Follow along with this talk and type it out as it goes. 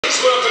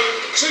Please welcome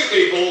two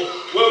people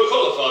well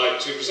qualified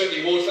to present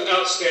the award for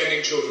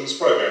Outstanding Children's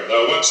Programme. They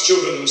were once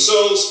children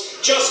themselves,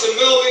 Justin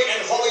Melvey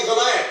and Holly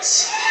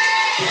Valance.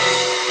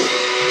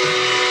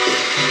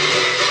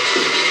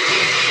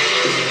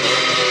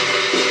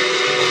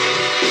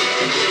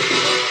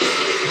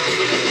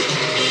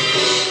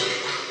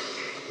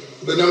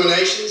 The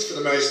nominations for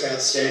the most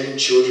outstanding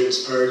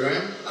children's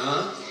program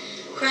are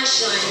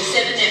Crash Line, the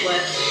 7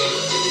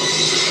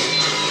 Network.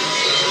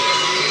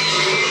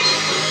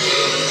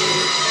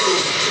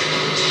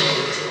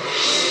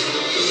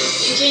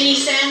 Eugenie,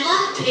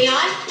 Sandler, PI,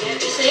 you have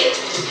to see it.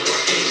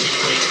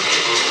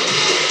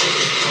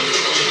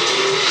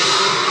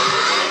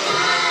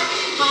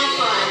 High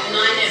Five, the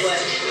 9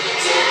 Network.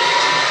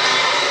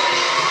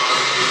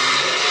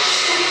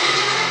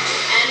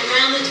 And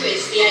Round the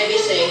Twist, the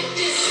ABC.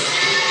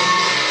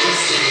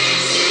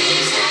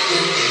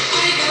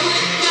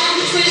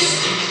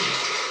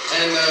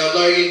 and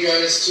Logie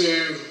goes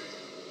to,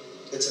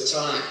 it's a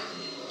tie.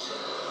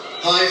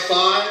 High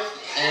Five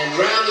and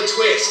Round the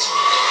Twist.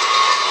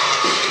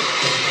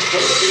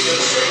 Posting the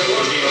second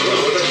Logie in a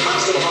row with a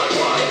custom High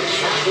Five.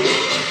 Apple,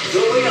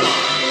 going on.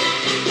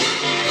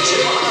 Tim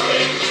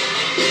Harvey,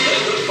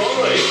 Nathan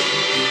Foley,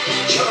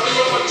 Charlie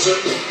Robinson,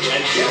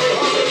 and Kelly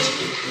Hobbit.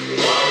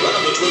 While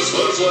Round the Twist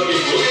votes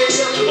Logie will be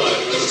accepted by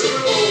Mr.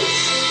 Ripple,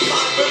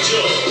 Mark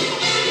Mitchell.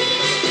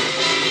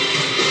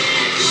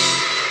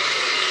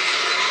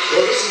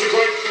 Well, this is a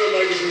great film,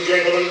 ladies and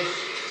gentlemen.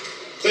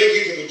 Thank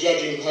you to the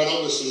judging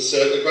panel. This is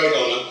a great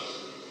honour.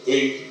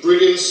 The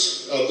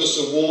brilliance of this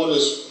award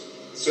is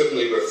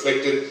certainly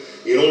reflected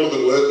in all of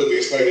the work of the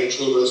Australian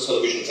Children's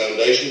Television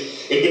Foundation.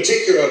 In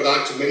particular, I'd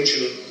like to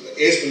mention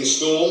Esmond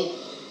Storm,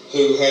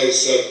 who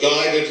has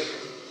guided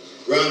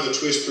Round the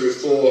Twist through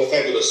 4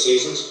 fabulous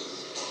seasons.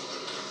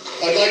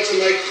 I'd like to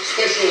make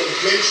special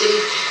mention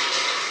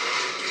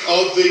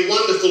of the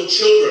wonderful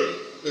children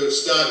who have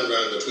starred in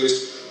Round the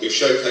Twist, who've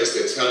showcased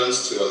their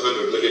talents to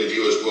 100 million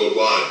viewers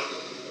worldwide.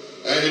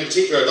 And in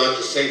particular, I'd like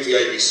to thank the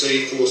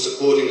ABC for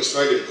supporting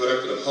Australian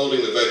product and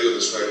upholding the value of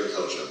Australian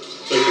culture.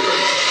 Thank you very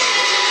much.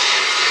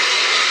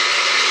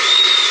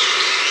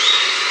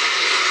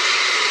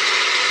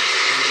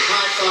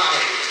 High Five.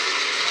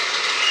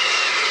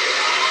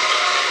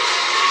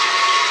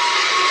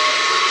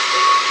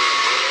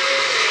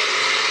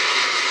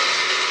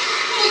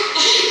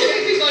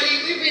 Everybody,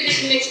 we really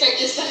didn't expect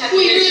this to happen.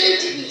 We really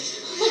didn't.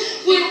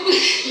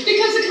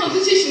 Because the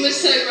competition was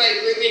so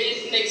great, we really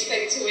didn't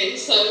expect to win,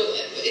 so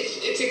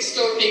it's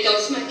extraordinary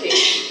gobsmacking.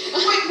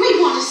 We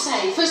want to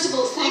say, first of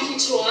all, thank you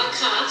to our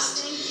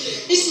cast.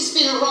 This has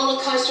been a roller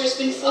coaster. It's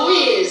been 4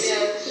 years.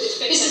 Yeah,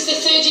 This is the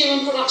 3rd year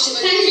in production.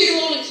 Thank you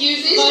to all of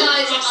you. These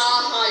guys are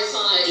High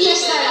Five.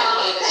 Yes, they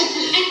are.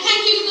 And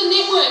thank you to the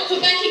network for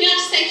backing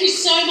us. Thank you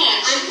so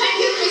much. And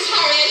thank you, Chris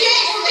Harriet.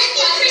 Yes, thank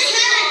you, Chris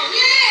Harriet.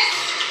 Yes.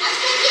 And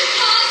thank you,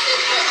 casting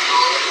for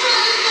all the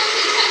crew.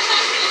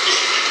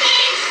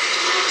 Thanks.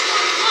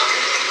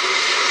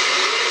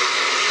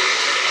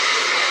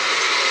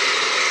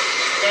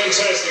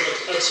 Fantastic,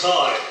 a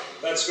tie.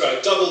 That's great.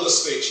 Double the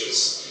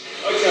speeches.